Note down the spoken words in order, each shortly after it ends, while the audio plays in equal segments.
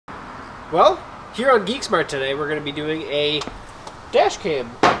Well, here on GeekSmart today, we're going to be doing a dash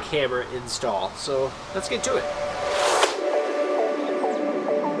cam camera install. So let's get to it.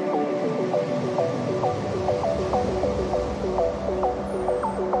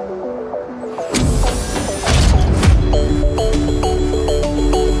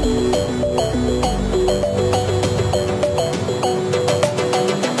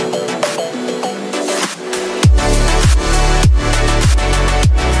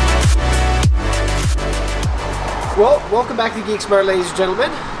 Well, welcome back to GeekSmart, ladies and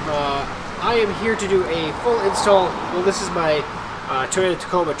gentlemen. I am here to do a full install. Well, this is my Toyota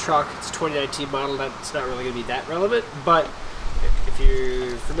Tacoma truck. It's a 2019 model. That's not really going to be that relevant, but if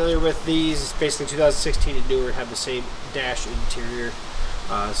you're familiar with these, it's basically 2016 and newer, have the same dash interior.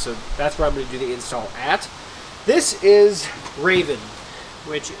 So that's where I'm going to do the install at. This is Raven,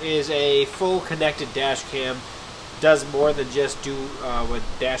 which is a full connected dash cam. Does more than just do what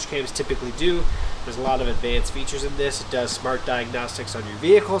dash cams typically do. There's a lot of advanced features in this. It does smart diagnostics on your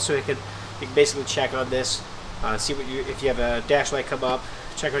vehicle, so you can basically check on this, see what if you have a dash light come up,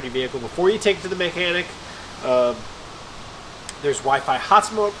 check on your vehicle before you take it to the mechanic. There's Wi-Fi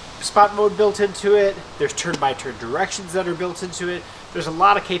hotspot mode built into it. There's turn-by-turn directions that are built into it. There's a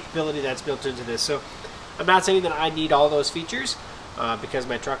lot of capability that's built into this. So I'm not saying that I need all those features because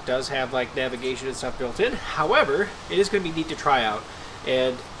my truck does have like navigation and stuff built in. However, it is going to be neat to try out.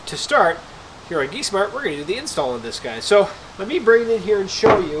 And to start, here on GeekSmart, we're going to do the install on this guy. So let me bring it in here and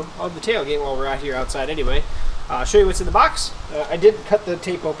show you on the tailgate while we're out here outside anyway. Show you what's in the box. I didn't cut the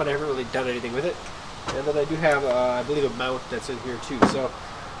tape open. I haven't really done anything with it. And then I do have, I believe, a mount that's in here too. So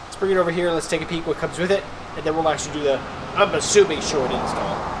let's bring it over here. Let's take a peek what comes with it. And then we'll actually do the, I'm assuming, short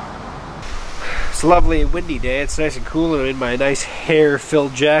install. It's a lovely windy day. It's nice and cool, and I'm in my nice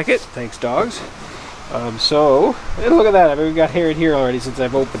hair-filled jacket. Thanks, dogs. So, and look at that. I mean, we've got hair in here already since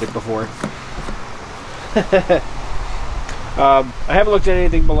I've opened it before. I haven't looked at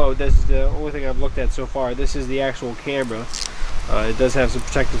anything below. This is the only thing I've looked at so far. This is the actual camera. It does have some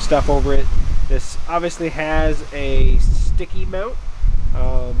protective stuff over it. This obviously has a sticky mount.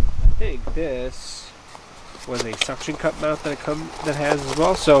 I think this was a suction cup mount that has as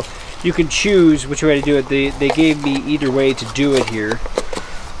well. So you can choose which way to do it. They gave me either way to do it here,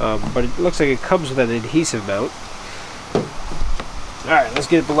 but it looks like it comes with an adhesive mount. Alright, let's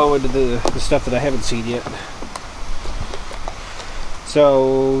get below into the stuff that I haven't seen yet.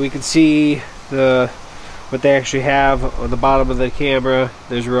 So we can see what they actually have on the bottom of the camera.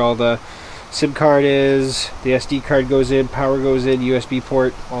 There's where all the SIM card is, the SD card goes in, power goes in, USB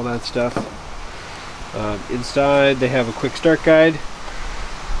port, all that stuff. Inside they have a quick start guide.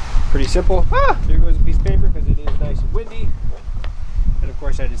 Pretty simple. There goes a piece of paper because it is nice and windy. And of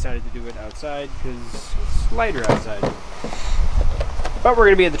course I decided to do it outside because it's lighter outside. But we're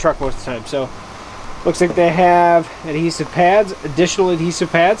going to be in the truck most of the time, so looks like they have adhesive pads, additional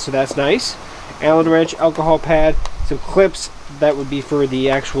adhesive pads, so that's nice. Allen wrench, alcohol pad, some clips that would be for the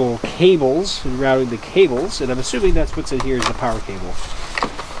actual cables and routing the cables, and I'm assuming that's what's in here is the power cable.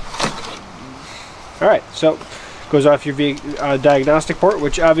 Alright, so goes off your diagnostic port,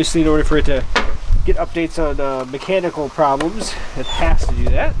 which obviously in order for it to get updates on mechanical problems, it has to do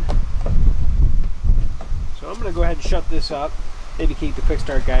that. So I'm going to go ahead and shut this up. Maybe keep the quick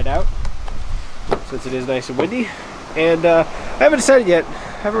start guide out since it is nice and windy. And I haven't decided yet.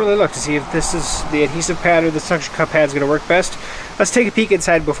 I haven't really looked to see if this is the adhesive pad or the suction cup pad is going to work best. Let's take a peek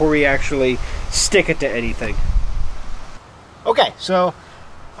inside before we actually stick it to anything. Okay, so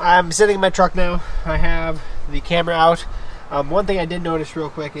I'm sitting in my truck now. I have the camera out. One thing I did notice real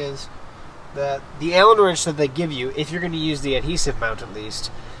quick is that the Allen wrench that they give you, if you're going to use the adhesive mount at least,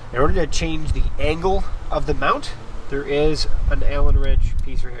 in order to change the angle of the mount, there is an Allen wrench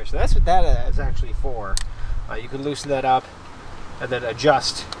piece right here. So that's what that is actually for. You can loosen that up and then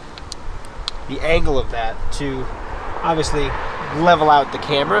adjust the angle of that to obviously level out the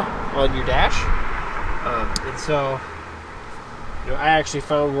camera on your dash. And so, I actually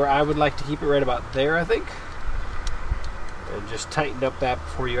found where I would like to keep it right about there, I think. And just tighten up that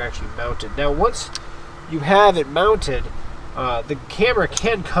before you actually mount it. Now, once you have it mounted, the camera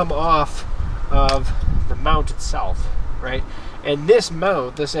can come off of the mount itself, right? And this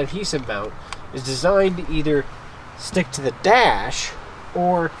mount, this adhesive mount, is designed to either stick to the dash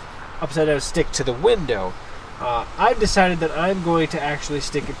or upside down stick to the window. I've decided that I'm going to actually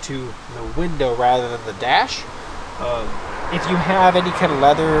stick it to the window rather than the dash. If you have any kind of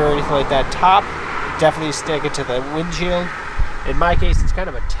leather or anything like that top, definitely stick it to the windshield. In my case, it's kind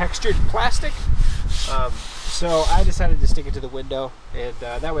of a textured plastic. So I decided to stick it to the window, and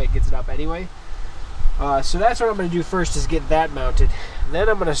that way it gets it up anyway. So that's what I'm going to do first, is get that mounted. Then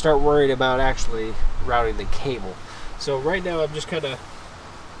I'm going to start worrying about actually routing the cable. So right now I'm just kind of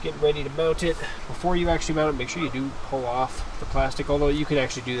getting ready to mount it. Before you actually mount it, make sure you do pull off the plastic, although you can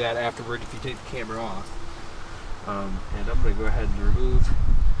actually do that afterward if you take the camera off. And I'm going to go ahead and remove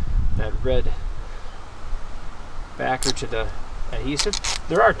that red backer to the adhesive.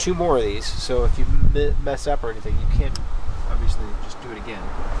 There are 2 more of these, so if you mess up or anything, you can obviously just do it again.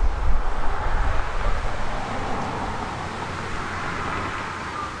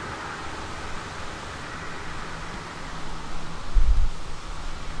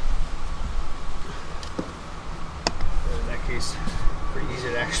 In that case, pretty easy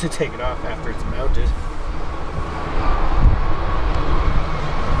to actually take it off after it's mounted.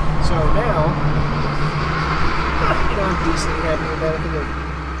 So now, I'm decently happy with that. I think I'm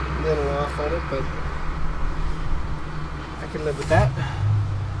a little off on it, but I can live with that.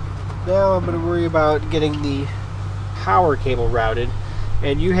 Now I'm going to worry about getting the power cable routed,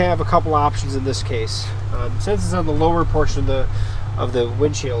 and you have a couple options in this case. Since it's on the lower portion of the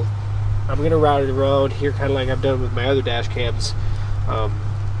windshield, I'm going to route it around here, kind of like I've done with my other dash cams,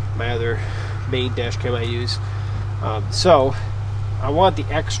 my other main dash cam I use. So I want the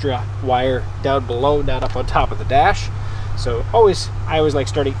extra wire down below, not up on top of the dash. So I always like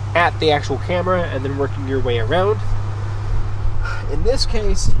starting at the actual camera and then working your way around. In this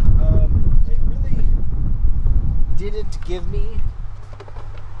case, it really didn't give me,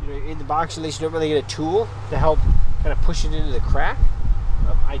 in the box at least you don't really get a tool to help kind of push it into the crack.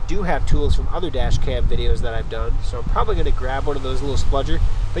 I do have tools from other dash cam videos that I've done, so I'm probably going to grab one of those little spludger,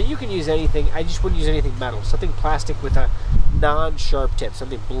 but you can use anything. I just wouldn't use anything metal, something plastic with a non-sharp tip,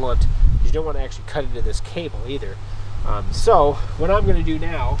 something blunt. You don't want to actually cut into this cable either. So what I'm going to do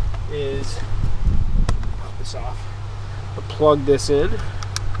now is pop this off, I'll plug this in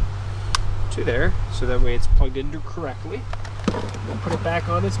to there, so that way it's plugged in correctly. We'll put it back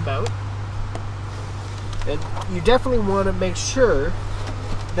on its mount, and you definitely want to make sure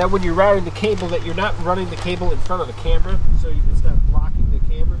that when you're routing the cable that you're not running the cable in front of the camera, so it's not blocking the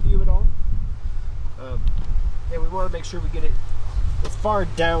camera view at all. And we want to make sure we get it as far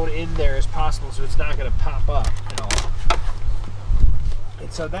down in there as possible so it's not going to pop up at all.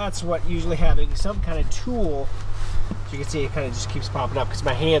 And so that's what usually having some kind of tool, as you can see, it kind of just keeps popping up because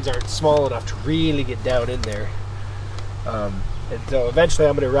my hands aren't small enough to really get down in there. And so eventually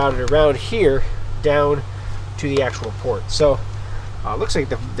I'm going to route it around here down to the actual port. So looks like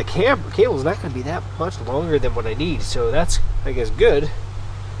the cable is not going to be that much longer than what I need, so that's, I guess, good.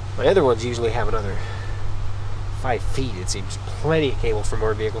 My other ones usually have another 5 feet, it seems. Plenty of cable for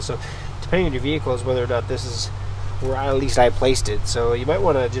more vehicles, so depending on your vehicle is whether or not this is where at least I placed it. So you might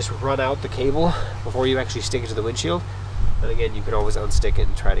want to just run out the cable before you actually stick it to the windshield, and again, you can always unstick it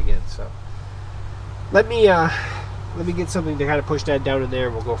and try it again. So let me get something to kind of push that down in there,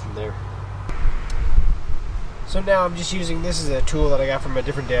 and we'll go from there. So now I'm just using this as a tool that I got from a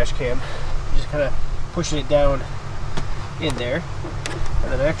different dash cam. I'm just kind of pushing it down in there.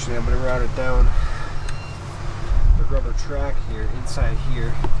 And then actually I'm going to route it down the rubber track here, inside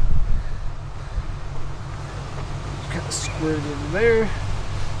here. Just kind of squirt it in there,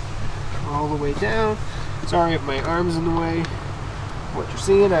 all the way down. Sorry if my arm's in the way. What you're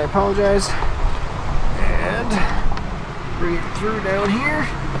seeing, I apologize. And bring it through down here.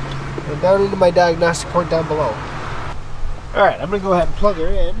 And down into my diagnostic port down below. Alright, I'm going to go ahead and plug her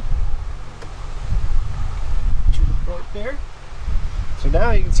in to the port there. So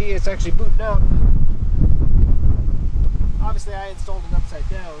now you can see it's actually booting up. Obviously I installed it upside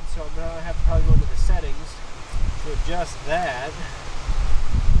down, so I'm going to have to probably go into the settings to adjust that.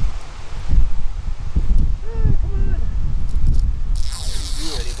 Come on. Can't do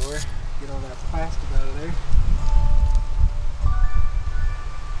it anymore. Get all that plastic out of there.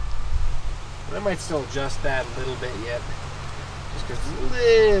 I might still adjust that a little bit yet, just because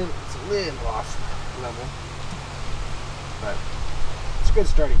it's a little off level, but it's a good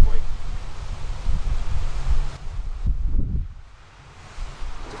starting point.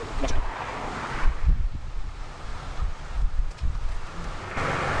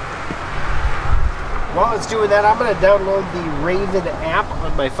 While it's doing that, I'm going to download the Raven app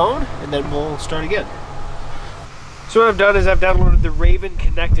on my phone, and then we'll start again. So what I've done is I've downloaded the Raven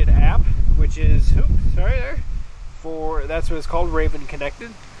Connected app, which is, that's what it's called, Raven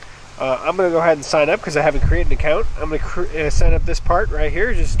Connected. I'm going to go ahead and sign up because I haven't created an account. I'm going to sign up this part right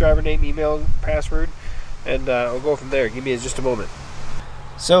here, just driver name, email, password, and I'll go from there. Give me just a moment.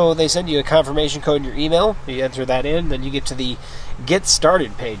 So they send you a confirmation code in your email. You enter that in, then you get to the Get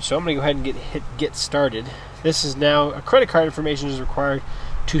Started page. So I'm going to go ahead and hit Get Started. This is now, a credit card information is required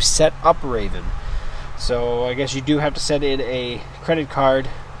to set up Raven. So I guess you do have to send in a credit card.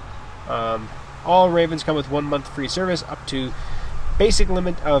 All Ravens come with 1 month free service up to basic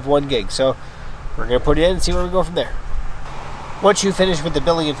limit of 1 gig. So we're going to put it in and see where we go from there. Once you finish with the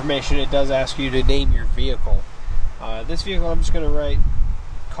billing information, it does ask you to name your vehicle. This vehicle I'm just going to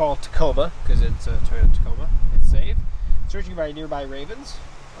call Tacoma, because it's a Toyota Tacoma. It's saved. Searching by nearby Ravens.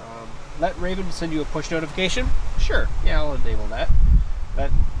 Let Raven send you a push notification. Sure, yeah, I'll enable that.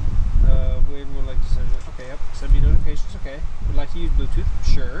 Raven would like to send it. Okay, yep, send me notifications. Okay, would like to use Bluetooth.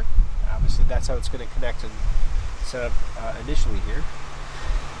 Sure. Obviously, that's how it's going to connect and set up initially here.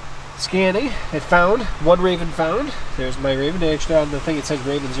 Scanning, it found one Raven found. There's my Raven. Actually, on the thing it says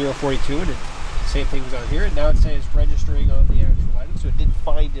Raven 042, and the same thing was on here. And now it says registering on the actual item, so it did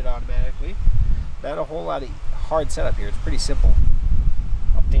find it automatically. Not a whole lot of hard setup here. It's pretty simple.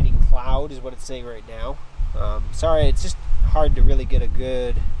 Updating cloud is what it's saying right now. Sorry, it's just hard to really get a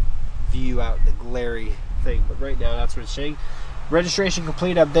good view out the glary thing, but right now that's what it's saying. Registration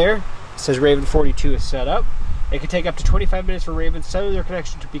complete up there. It says Raven 42 is set up. It can take up to 25 minutes for Raven's cellular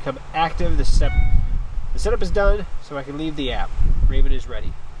connection to become active. The setup is done, so I can leave the app. Raven is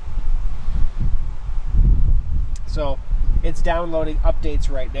ready. So it's downloading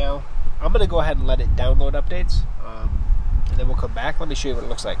updates right now. I'm going to go ahead and let it download updates, and then we'll come back. Let me show you what it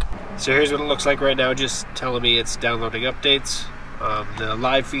looks like. So here's what it looks like right now, just telling me it's downloading updates. The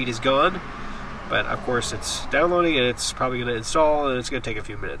live feed is gone, but of course it's downloading, and it's probably going to install, and it's going to take a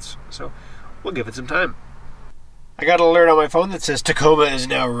few minutes. So we'll give it some time. I got an alert on my phone that says Tacoma is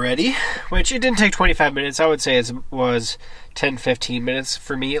now ready, which it didn't take 25 minutes. I would say it was 10-15 minutes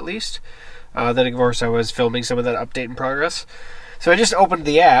for me at least. Then of course I was filming some of that update in progress. So I just opened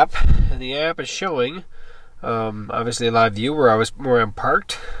the app, and the app is showing obviously a live view where I'm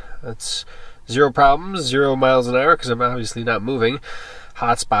parked. That's 0 problems, 0 miles an hour because I'm obviously not moving.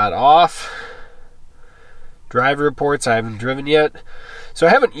 Hotspot off. Driver reports, I haven't driven yet. So I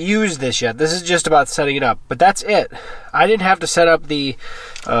haven't used this yet. This is just about setting it up, but that's it. I didn't have to set up the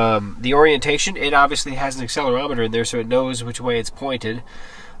orientation. It obviously has an accelerometer in there, so it knows which way it's pointed.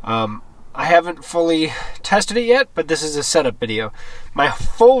 I haven't fully tested it yet, but this is a setup video. My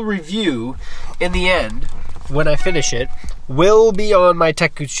full review, in the end, when I finish it, will be on my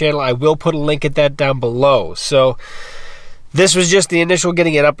Tech Gooch channel. I will put a link at that down below. So this was just the initial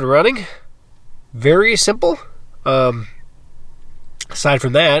getting it up and running. Very simple. Aside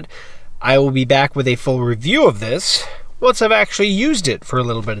from that, I will be back with a full review of this once I've actually used it for a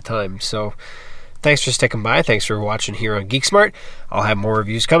little bit of time. So thanks for sticking by. Thanks for watching here on GeekSmart. I'll have more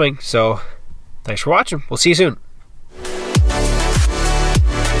reviews coming. So thanks for watching. We'll see you soon.